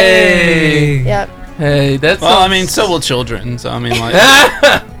 Hey. Yep. Hey, that's well. I mean, so will children. So I mean, like,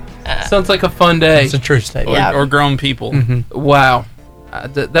 sounds like a fun day. It's a true statement. Or grown people. Mm-hmm. Wow,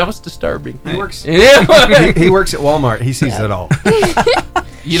 that was disturbing. He works. Yeah, he works at Walmart. He sees it all.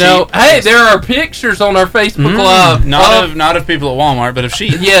 You know, hey, there are pictures on our Facebook Live. Not of people at Walmart, but of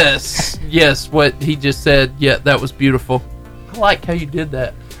sheep. Yes, what he just said. Yeah, that was beautiful. I like how you did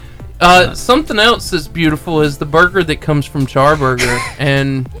that. Something else that's beautiful is the burger that comes from Charburger,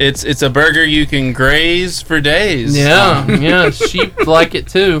 and it's a burger you can graze for days. Yeah, sheep like it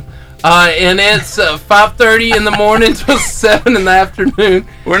too. And it's 5:30 in the morning till 7 in the afternoon.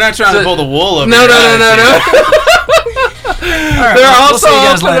 We're not trying to pull the wool over. No. Right, they're we'll also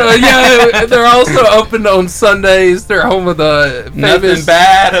open. They're also open on Sundays. They're home of the nothing famous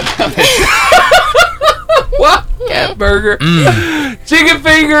bad about it. What? Cat burger, chicken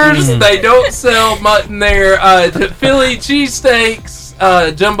fingers. They don't sell mutton there. Philly cheesesteaks,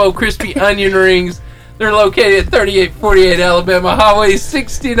 jumbo crispy onion rings. They're located at 3848 Alabama Highway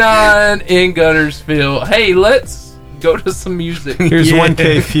 69 in Guntersville. Hey, let's go to some music. Here's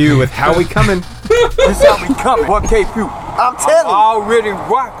 1K Few with How We Coming. This how we coming. 1K Few. I'm telling you. Already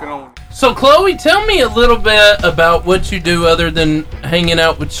rocking on. So, Chloe, tell me a little bit about what you do other than hanging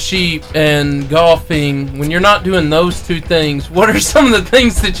out with sheep and golfing. When you're not doing those two things, what are some of the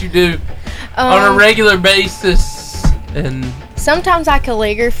things that you do on a regular basis? And sometimes I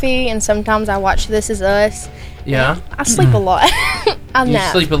calligraphy, and sometimes I watch This Is Us. Yeah. I sleep a lot. I You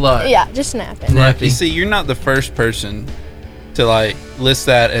nap. sleep a lot. Yeah, just napping. You see, you're not the first person to like list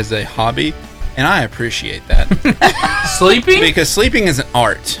that as a hobby, and I appreciate that. Sleeping? Because sleeping is an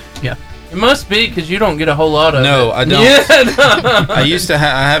art. Yeah. It must be because you don't get a whole lot of it. No, I don't. Yeah, I used to I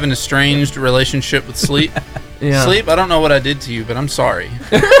have an estranged relationship with sleep. Yeah. Sleep, I don't know what I did to you, but I'm sorry.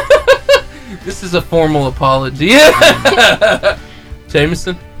 This is a formal apology.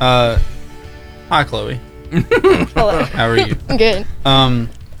 Jameson? Hi, Chloe. Hello. How are you? Good.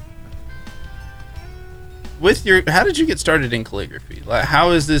 With your, how did you get started in calligraphy? Like, how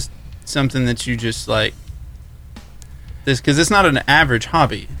is this something that you just like this? Because it's not an average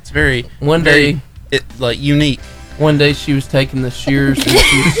hobby. It's very unique. One day she was taking the shears and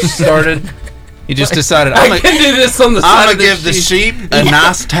she started. You just decided I can do this on the side I'm of gonna give the sheep a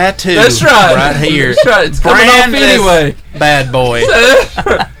nice tattoo. That's right. Right here. That's right. It's coming off anyway. Bad boy.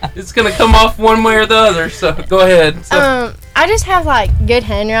 It's gonna come off one way or the other. So go ahead. So, I just have like good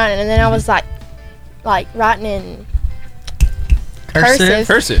handwriting, and then I was like writing in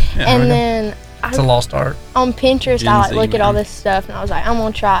cursive. Yeah, and then it's a lost art. On Pinterest, I like look at all this stuff, and I was like, I'm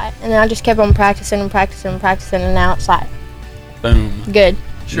gonna try it. And then I just kept on practicing, and now it's like, boom, good.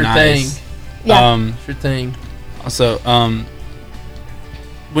 Sure nice. thing. Yeah. Sure thing. Also,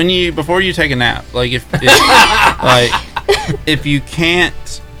 before you take a nap, like if if you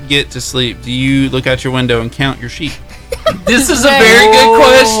can't get to sleep, do you look out your window and count your sheep? This is a very good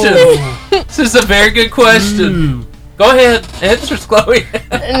question. This is a very good question. Go ahead, answer, Chloe.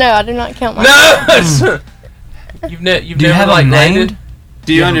 No, I do not count my No. You've never like named?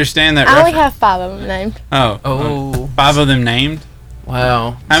 Do you understand that? I only have 5 of them named. Oh, 5 of them named.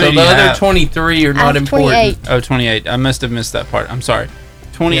 Wow. How so many the do you other have? 23 are not important. 28. Oh, 28. I must have missed that part. I'm sorry.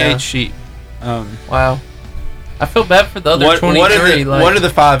 28 sheep. Wow. I feel bad for the other 23. What are the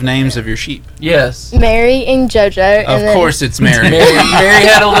 5 names of your sheep? Yes. Mary and JoJo. Of course it's Mary. Mary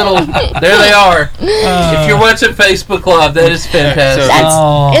had a little... There they are. If you're watching Facebook Live, that is fantastic.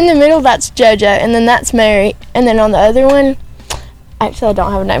 That's, in the middle, that's JoJo, and then that's Mary. And then on the other one... Actually, I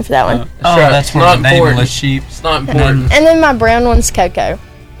don't have a name for that one. That's where the nameless sheep. It's not important. And then my brown one's Coco.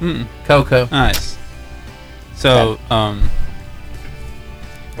 Coco. Nice. So,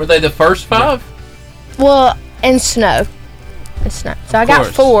 were they the first 5? Well, and Snow. So I got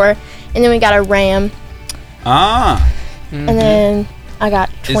 4, and then we got a ram. And then I got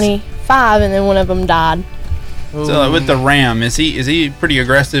 25, and then one of them died. So with the ram, is he pretty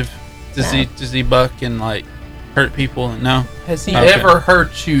aggressive? Does he buck and like hurt people? No. Has he ever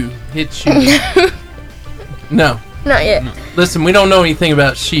hurt you? Hit you? No. Not yet. No. Listen, we don't know anything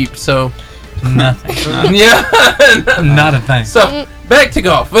about sheep, so nothing. Yeah. Not a thing. So back to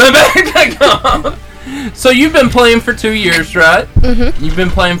golf. So you've been playing for 2 years, right? Mm-hmm. You've been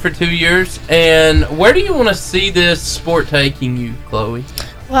playing for 2 years, and where do you want to see this sport taking you, Chloe?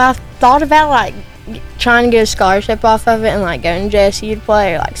 Well, I've thought about like trying to get a scholarship off of it and like going to JSU to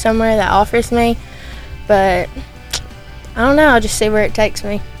play or like somewhere that offers me, but I don't know. I'll just see where it takes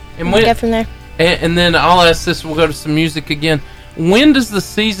me and go from there. And then I'll ask this. We'll go to some music again. When does the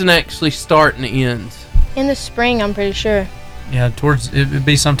season actually start and end? In the spring, I'm pretty sure. Yeah, it would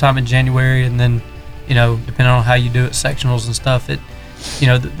be sometime in January, and then, depending on how you do it, sectionals and stuff, it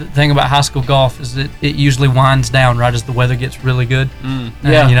the thing about high school golf is that it usually winds down right as the weather gets really good.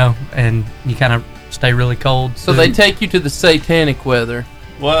 Yeah. And you kind of stay really cold. So they take you to the satanic weather.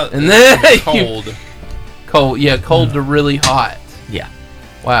 What? And then Cold. Cold to really hot. Yeah.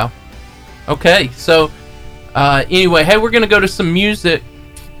 Wow. Okay, so anyway, hey, we're gonna go to some music.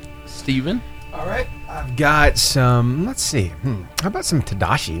 Steven? All right. I've got some, let's see. How about some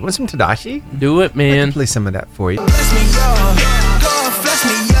Tadashi? Want some Tadashi? Do it, man. I can play some of that for you. Bless me, y'all. God bless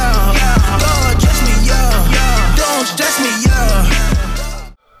me, y'all. God dress me, y'all. Don't stress me,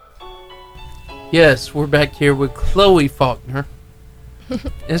 y'all. Yes, we're back here with Chloe Faulkner.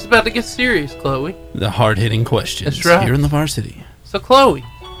 It's about to get serious, Chloe. The hard-hitting questions. That's right. Here in the varsity. So, Chloe.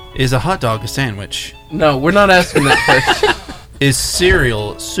 Is a hot dog a sandwich? No, we're not asking that question. Is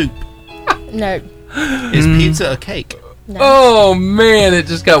cereal soup? No. Is pizza a cake? No. Oh, man, it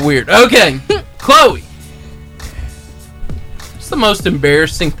just got weird. Okay, Chloe. What's the most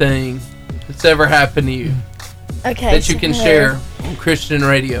embarrassing thing that's ever happened to you Okay. that you can share on Christian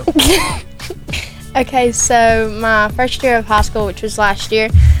radio? Okay, so my first year of high school, which was last year,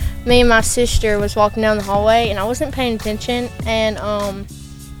 me and my sister was walking down the hallway, and I wasn't paying attention, and I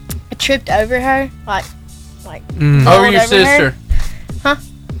tripped over her, like over your sister. her. Huh?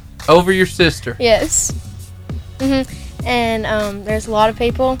 Over your sister. Yes. And there's a lot of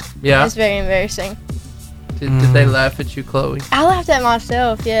people. Yeah. It's very embarrassing. Did they laugh at you, Chloe? I laughed at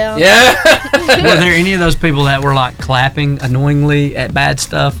myself. Yeah. Yeah. Were there any of those people that were like clapping annoyingly at bad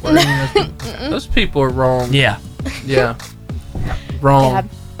stuff? Were any of those people? Those people are wrong. Yeah. Yeah. Wrong. Yeah.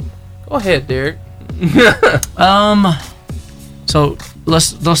 Go ahead, Derek. So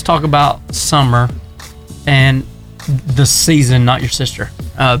let's talk about summer and the season, not your sister.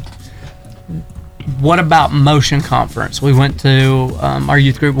 What about Motion Conference? We went to our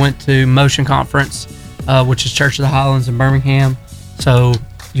youth group went to Motion Conference, which is Church of the Highlands in Birmingham. So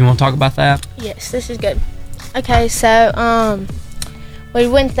you want to talk about that? Yes, this is good. Okay, so we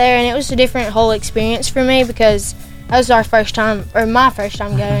went there, and it was a different whole experience for me because that was our first time, or my first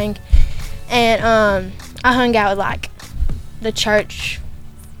time going, and I hung out with like the church,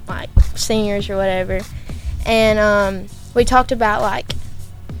 like seniors or whatever, and we talked about like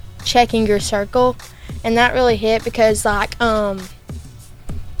checking your circle, and that really hit because like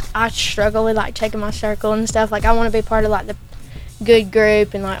I struggle with like checking my circle and stuff. Like I want to be part of like the good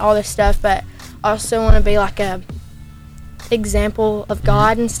group and like all this stuff, but I also want to be like a example of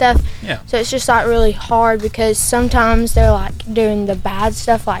God and stuff. Yeah. So it's just like really hard because sometimes they're like doing the bad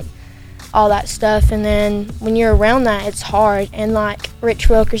stuff, like all that stuff, and then when you're around that, it's hard. And like Rich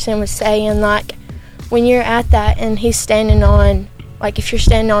Wilkerson was saying, like when you're at that and he's standing on, like if you're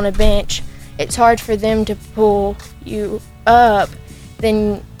standing on a bench, it's hard for them to pull you up.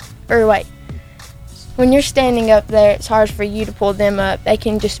 When you're standing up there, it's hard for you to pull them up. They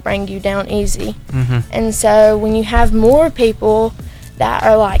can just bring you down easy. And so when you have more people that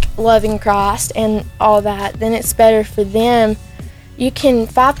are like loving Christ and all that, then it's better for them.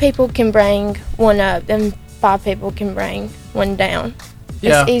 5 people can bring one up, then 5 people can bring one down.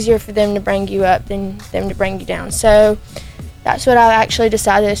 Yeah. It's easier for them to bring you up than them to bring you down. So that's what I actually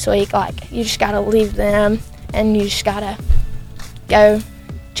decided this week. Like, you just got to leave them, and you just got to go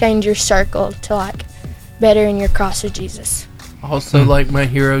change your circle to like better in your cross with Jesus. Also, like my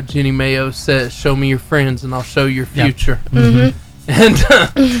hero Jenny Mayo says, show me your friends and I'll show your future. Mm-hmm. And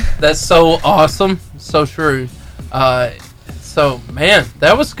that's so awesome, so true. So man,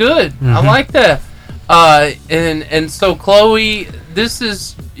 that was good. I like that. And so Chloe,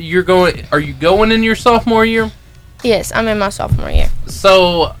 are you going in your sophomore year? Yes, I'm in my sophomore year.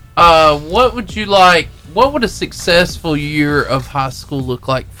 So what would a successful year of high school look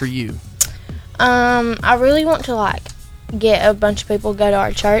like for you? I really want to like get a bunch of people to go to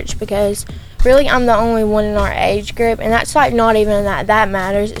our church because really I'm the only one in our age group, and that's like not even that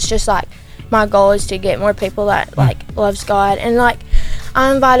matters. It's just like my goal is to get more people that like loves God. And like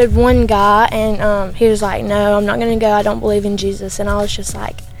I invited one guy, and he was like, no, I'm not gonna go, I don't believe in Jesus. And I was just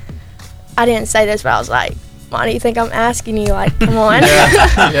like, I didn't say this, but I was like, why do you think I'm asking you? Like, come on.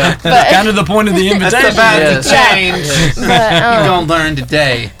 Yeah. That's kind of the point of the invitation. That's about to change. But, You're going to learn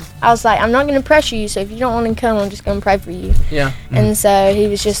today. I was like, I'm not going to pressure you, so if you don't want to come, I'm just going to pray for you. Yeah. And so he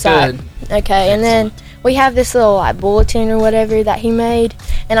was just like, okay. And then we have this little like bulletin or whatever that he made,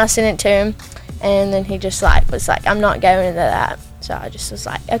 and I sent it to him, and then he just like was like, I'm not going into that. So I just was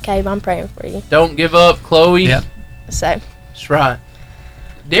like, okay, I'm praying for you. Don't give up, Chloe. Yep. So. That's right.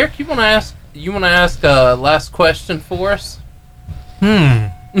 Derek, you want to ask a last question for us? You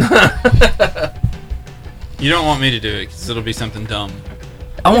don't want me to do it because it'll be something dumb.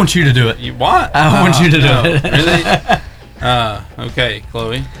 I want you to do it. You want? I want you to do it. Really? Okay,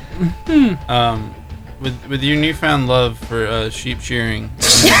 Chloe. With your newfound love for sheep shearing,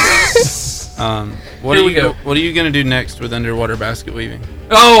 what are you gonna do next with underwater basket weaving?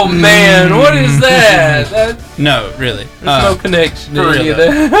 Oh man, what is that? No, really. There's no connection to real,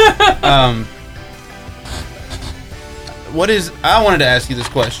 that. I wanted to ask you this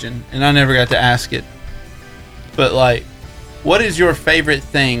question, and I never got to ask it. But like, what is your favorite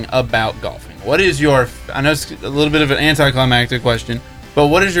thing about golfing? What is your? I know it's a little bit of an anticlimactic question, but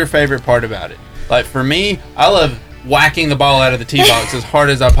what is your favorite part about it? Like for me, I love whacking the ball out of the tee box as hard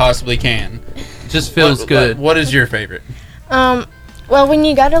as I possibly can. Just feels good. What is your favorite? Well, when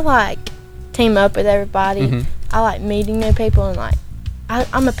you gotta like team up with everybody, I like meeting new people and like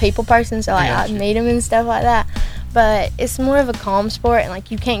I'm a people person, so like I meet them and stuff like that. But it's more of a calm sport, and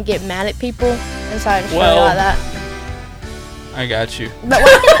like you can't get mad at people, and so I just really like that. I got you.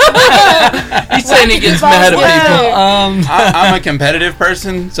 He's saying he gets mad at people. I'm a competitive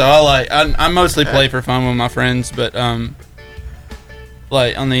person, so I mostly play for fun with my friends, but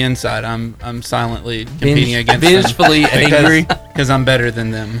like on the inside, I'm silently competing against them. Vengefully angry because I'm better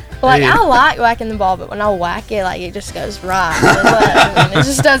than them. Like I like whacking the ball, but when I whack it, like it just goes right. It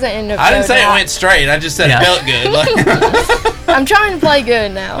just doesn't end up. I didn't say it went straight. I just said it felt good. I'm trying to play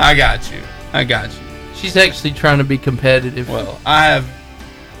good now. I got you. She's actually trying to be competitive. Well, I have.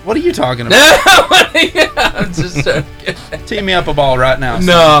 What are you talking about? I'm just joking. Tee me up a ball right now.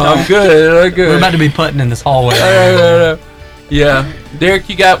 No, I'm good. We're about to be putting in this hallway. Yeah. Derek,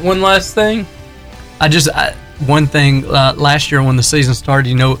 you got one last thing? One thing, last year when the season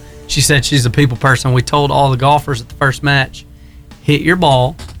started, she said she's a people person. We told all the golfers at the first match, hit your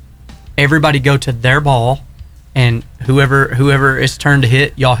ball, everybody go to their ball, and whoever it's turn to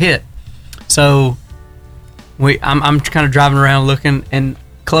hit, y'all hit. So I'm kind of driving around looking, and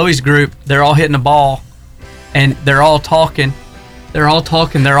Chloe's group, they're all hitting the ball, and they're all talking. They're all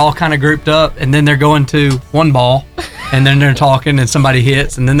kind of grouped up, and then they're going to one ball, and then they're talking, and somebody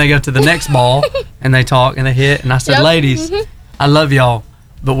hits, and then they go to the next ball, and they talk, and they hit. And I said, ladies, I love y'all,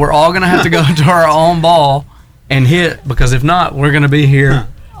 but we're all going to have to go to our own ball and hit, because if not, we're going to be here.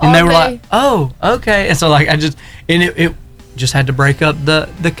 And they were like, oh, okay. And so like it just had to break up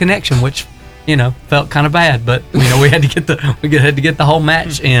the connection, which, felt kind of bad, but we had to get the whole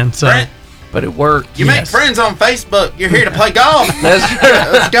match in. So. Brent, but it worked. You make friends on Facebook. You're here to play golf. That's right.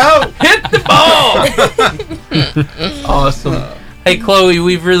 Let's go. Hit the ball. Awesome. Hey, Chloe,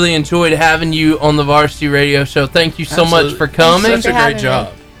 we've really enjoyed having you on the Varsity Radio Show. Thank you so much for coming. Such a great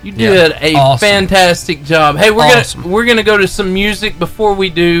job. You did a fantastic job. Hey, we're gonna go to some music. Before we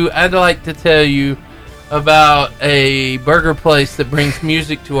do, I'd like to tell you about a burger place that brings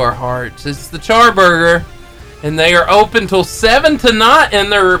music to our hearts. It's the Char Burger. And they are open till 7 tonight,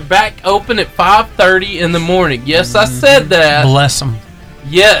 and they're back open at 5:30 in the morning. Yes, I said that. Bless them.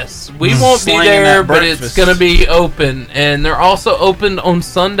 Yes, we won't be there, but it's going to be open. And they're also open on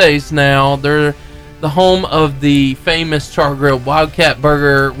Sundays now. They're the home of the famous Char Grill Wildcat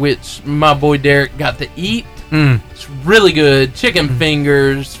Burger, which my boy Derek got to eat. It's really good. Chicken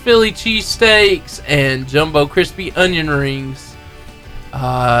fingers, Philly cheesesteaks, and jumbo crispy onion rings.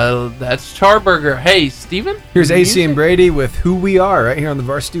 That's Char Burger. Hey, Steven? Here's AC and Brady with Who We Are right here on the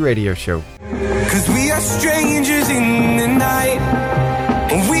Varsity Radio Show. 'Cause we are strangers in the night,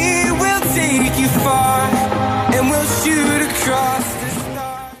 and we will take you far, and we'll shoot across the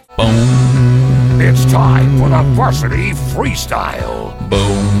stars. Boom. It's time for the Varsity Freestyle.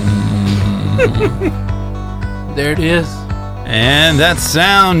 Boom. There it is. And that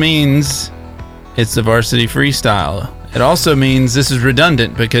sound means it's the Varsity Freestyle. It also means this is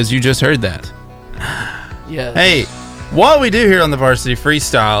redundant because you just heard that. Yeah. Hey, what we do here on the Varsity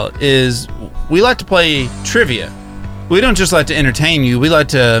Freestyle is we like to play trivia. We don't just like to entertain you. We like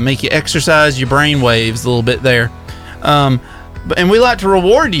to make you exercise your brain waves a little bit there. And we like to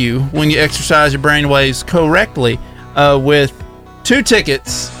reward you when you exercise your brain waves correctly with 2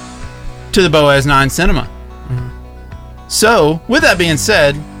 tickets to the Boaz 9 Cinema. So, with that being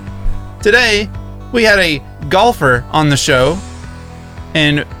said, today we had a golfer on the show,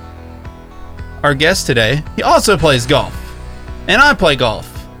 and our guest today, he also plays golf, and I play golf.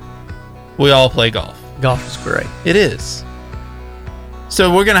 We all play golf. Golf is great. It is.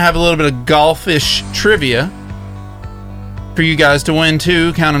 So we're gonna have a little bit of golf-ish trivia for you guys to win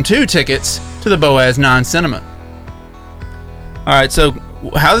 2 tickets to the Boaz 9 Cinema. All right, so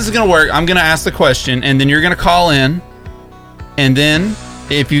how this is gonna work, I'm gonna ask the question, and then you're gonna call in, and then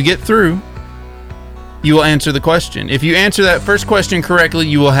if you get through, you will answer the question. If you answer that first question correctly,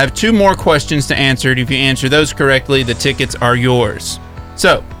 you will have 2 more questions to answer. If you answer those correctly, the tickets are yours.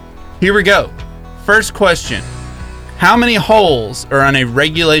 So, here we go. First question. How many holes are on a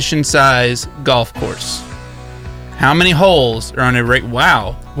regulation size golf course? How many holes are on a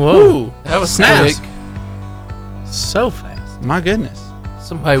wow? Whoa, Ooh, that was snaps. quick. So fast. My goodness.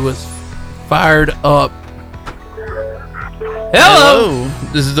 Somebody was fired up. Hello.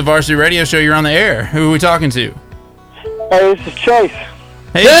 This is the Varsity Radio Show. You're on the air. Who are we talking to? Hey, this is Chase.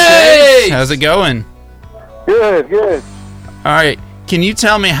 Hey, Chase. How's it going? Good, good. All right. Can you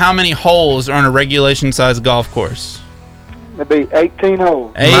tell me how many holes are on a regulation size golf course? It'd be 18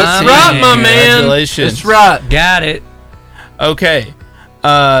 holes. 18. That's right, my man. Congratulations. That's right. Got it. Okay.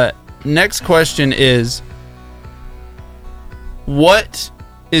 Next question is, what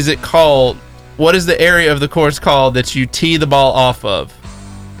is it called? What is the area of the course called that you tee the ball off of?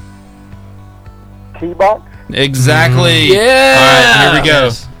 Tee box? Exactly. Yeah. All right, here we go.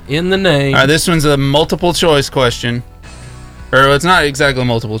 Yes. In the name. All right, this one's a multiple choice question. Or it's not exactly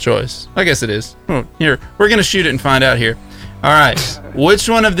multiple choice. I guess it is. Here, we're going to shoot it and find out here. All right. Which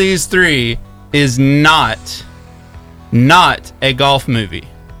one of these three is not a golf movie?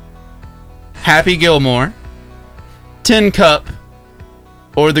 Happy Gilmore, Tin Cup,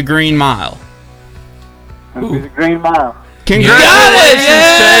 or The Green Mile? It'd be the Green Mile. Congratulations,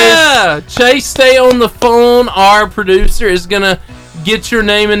 yeah! Chase, stay on the phone. Our producer is going to get your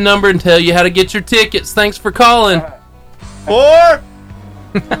name and number and tell you how to get your tickets. Thanks for calling.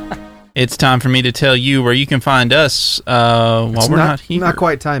 It's time for me to tell you where you can find us while we're not here. Not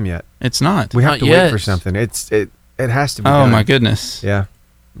quite time yet. It's not. We have to yet. wait for something. It has to be Oh, done. my goodness. Yeah.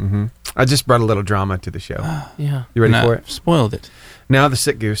 I just brought a little drama to the show. Yeah. You ready No, for it? Spoiled it. Now the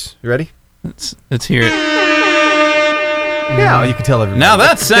sick goose. You ready? Let's hear it. Yeah, you can tell everybody. Now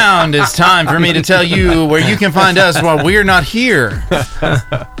that sound is time for me to tell you where you can find us while we're not here.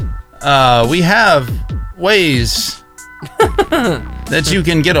 We have ways that you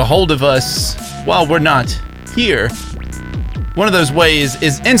can get a hold of us while we're not here. One of those ways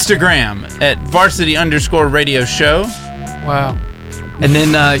is Instagram at varsity_radio show. Wow. And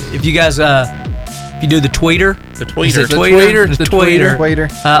then if you guys, if you do the tweeter. The tweeter. The tweeter.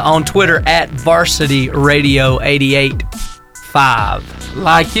 On Twitter at Varsity Radio 88.5.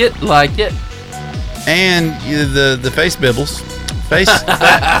 Like it. And the face bibbles. Face.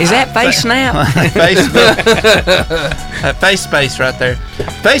 Is that face snap? Facebook. That face space right there.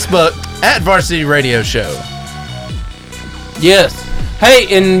 Facebook at Varsity Radio Show. Yes. Hey,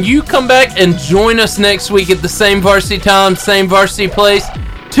 and you come back and join us next week at the same varsity time, same varsity place,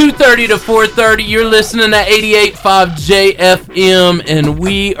 2:30 to 4:30. You're listening to 88.5 JFM, and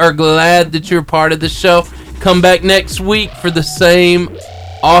we are glad that you're part of the show. Come back next week for the same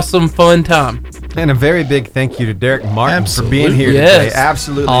awesome, fun time. And a very big thank you to Derek Martin for Absolutely. being here Yes. today.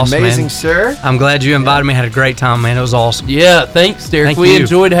 Absolutely Awesome, amazing, man. sir. I'm glad you invited me. Had a great time, man. It was awesome. Yeah, thanks, Derek. Thank we you.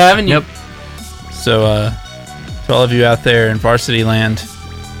 enjoyed having you. Yep. So, to all of you out there in Varsity Land,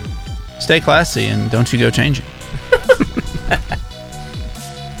 stay classy and don't you go changing.